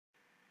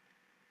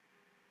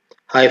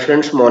Hi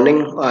friends,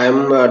 morning. I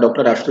am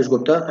Dr. Ashutosh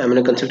Gupta. I am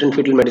a consultant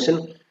fetal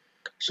medicine.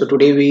 So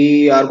today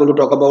we are going to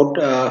talk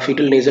about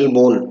fetal nasal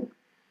bone,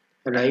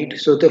 right?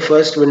 So the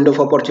first window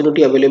of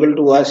opportunity available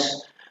to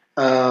us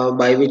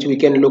by which we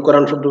can look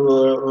around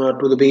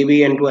to the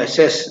baby and to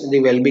assess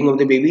the well-being of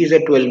the baby is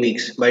at 12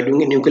 weeks by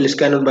doing a nuchal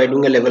scan or by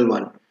doing a level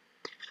 1.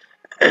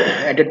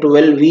 At a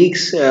 12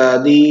 weeks,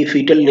 the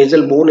fetal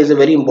nasal bone is a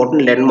very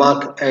important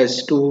landmark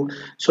as to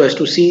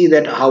see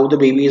that how the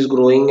baby is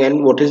growing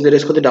and what is the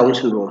risk of the Down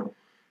syndrome,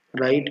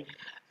 right?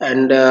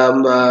 And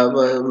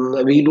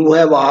we do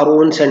have our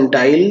own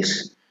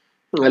centiles,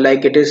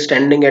 like it is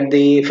standing at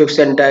the 5th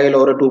centile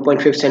or a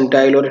 2.5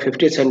 centile or a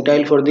 50th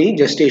centile for the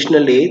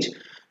gestational age.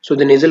 So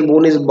the nasal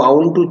bone is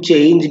bound to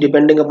change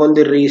depending upon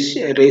the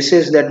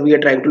races that we are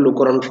trying to look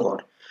around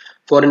for.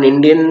 For an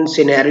Indian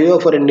scenario,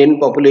 for Indian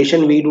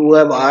population, we do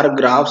have our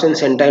graphs and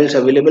centiles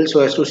available so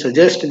as to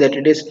suggest that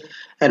it is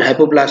an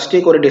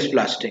hypoplastic or a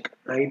dysplastic,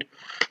 right?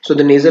 So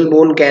the nasal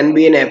bone can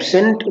be an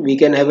absent. We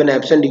can have an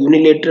absent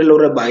unilateral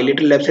or a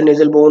bilateral absent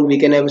nasal bone. We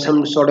can have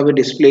some sort of a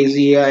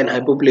dysplasia and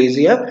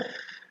hypoplasia.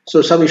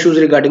 So some issues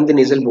regarding the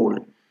nasal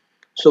bone.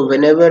 So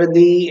whenever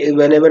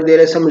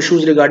there are some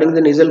issues regarding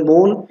the nasal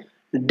bone,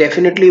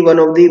 definitely one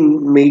of the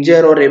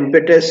major or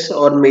impetus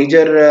or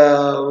major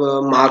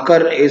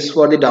marker is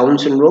for the Down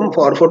syndrome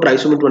for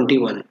trisomy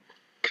 21.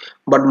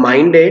 But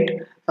mind it,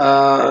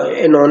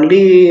 in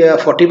only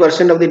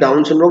 40% of the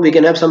Down syndrome, we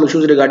can have some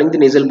issues regarding the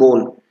nasal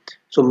bone.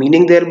 So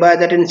meaning thereby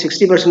that in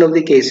 60% of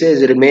the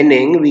cases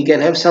remaining, we can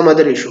have some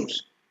other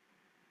issues.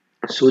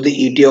 So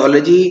the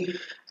etiology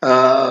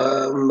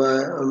of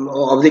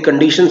the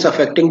conditions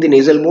affecting the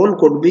nasal bone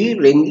could be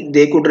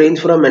they could range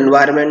from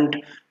environment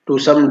to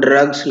some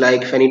drugs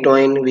like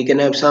phenytoin. We can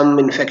have some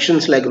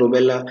infections like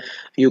rubella.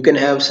 You can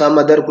have some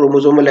other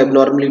chromosomal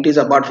abnormalities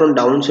apart from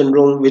Down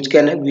syndrome, which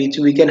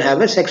we can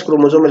have a sex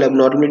chromosomal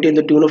abnormality in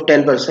the tune of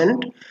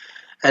 10%.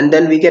 And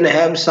then we can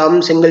have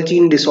some single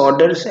gene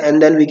disorders,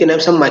 and then we can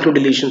have some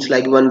microdeletions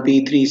like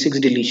 1p36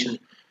 deletion.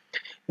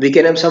 We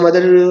can have some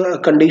other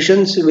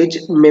conditions which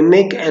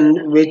mimic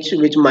and which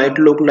might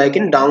look like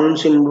in Down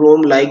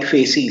syndrome like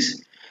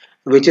facies,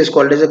 which is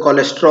called as a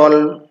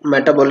cholesterol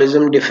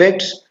metabolism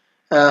defects,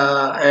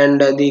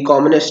 and the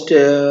commonest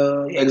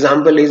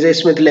example is a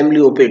Smith lemli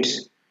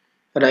opitz,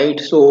 right?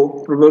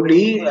 So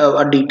probably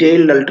a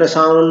detailed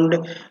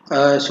ultrasound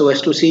so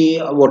as to see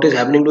what is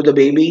happening to the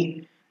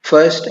baby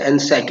first,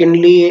 and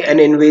secondly an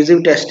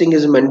invasive testing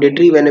is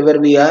mandatory whenever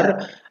we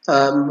are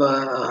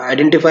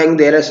identifying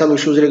there are some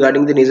issues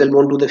regarding the nasal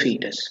bone to the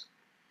fetus.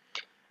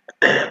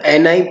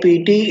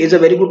 NIPT is a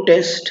very good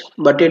test,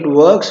 but it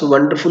works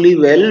wonderfully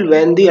well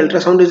when the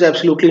ultrasound is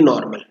absolutely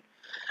normal.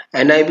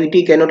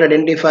 NIPT cannot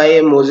identify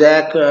a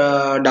mosaic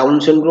Down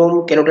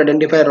syndrome, cannot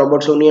identify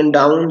Robertsonian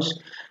Downs.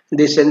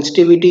 The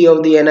sensitivity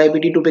of the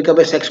NIPT to pick up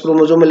a sex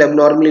chromosomal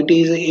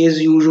abnormalities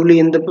is usually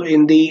in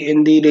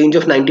the range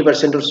of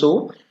 90% or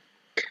so.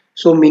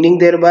 So meaning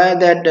thereby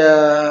that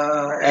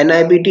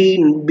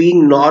NIPT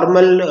being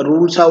normal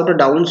rules out a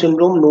Down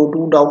syndrome, no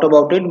two doubt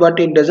about it, but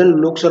it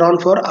doesn't looks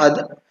around for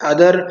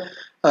other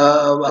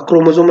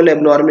chromosomal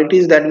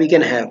abnormalities that we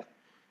can have,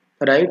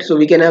 right? So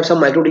we can have some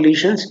micro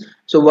deletions.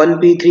 So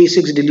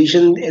 1p36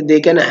 deletion,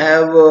 they can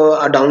have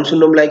a Down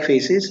syndrome like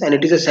faces, and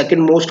it is the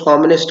second most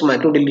commonest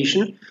micro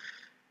deletion.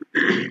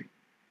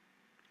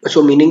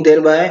 So meaning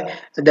thereby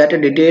that a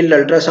detailed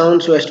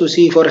ultrasound so as to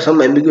see for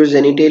some ambiguous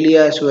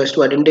genitalia, so as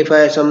to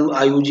identify some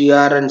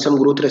IUGR and some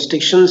growth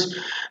restrictions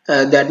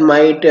that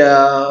might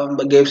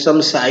give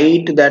some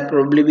sight that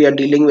probably we are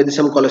dealing with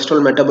some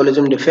cholesterol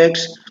metabolism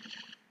defects,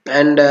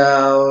 and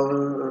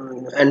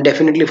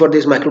definitely for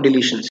these micro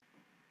deletions.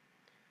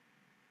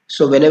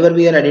 So whenever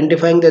we are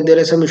identifying that there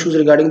are some issues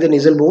regarding the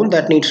nasal bone,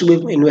 that needs to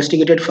be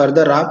investigated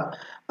further up.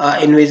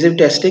 Invasive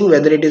testing,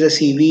 whether it is a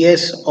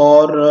CVS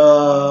or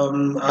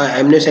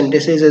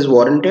amniocentesis, is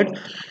warranted,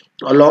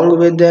 along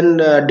with an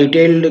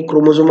detailed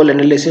chromosomal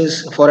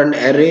analysis for an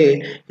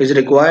array is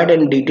required,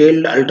 and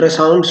detailed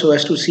ultrasound so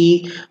as to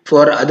see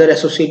for other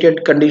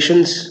associated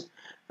conditions.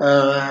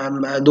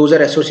 Those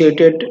are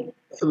associated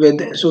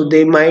with, so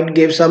they might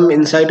give some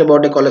insight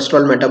about the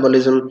cholesterol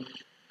metabolism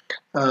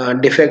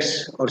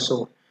defects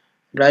also,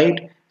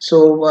 right?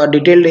 So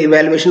detailed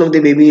evaluation of the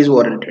baby is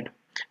warranted.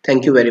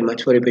 Thank you very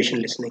much for your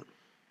patient listening.